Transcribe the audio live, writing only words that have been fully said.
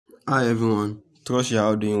Hi everyone, trust you are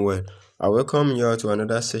all doing well. I welcome you all to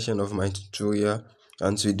another session of my tutorial,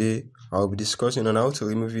 and today I'll be discussing on how to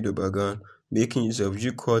remove video background making use of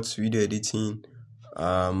YouCut video editing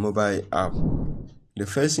mobile app. The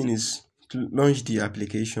first thing is to launch the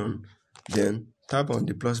application, then tap on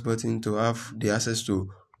the plus button to have the access to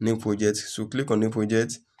new project. So click on new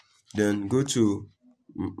project, then go to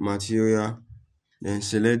material, then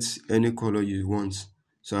select any color you want.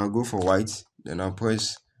 So I'll go for white, then I'll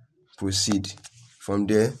press proceed. From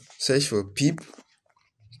there, search for pip,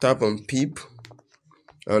 tap on pip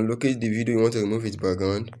and locate the video you want to remove its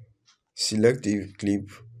background, select the clip,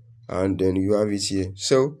 and then you have it here.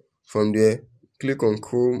 So from there, click on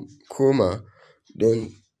chroma,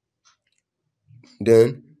 then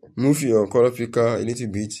move your color picker a little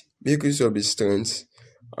bit, make use of the strength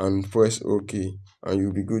and press OK, and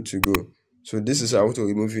you'll be good to go. So this is how to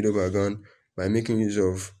remove video background by making use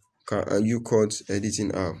of YouCut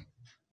editing app.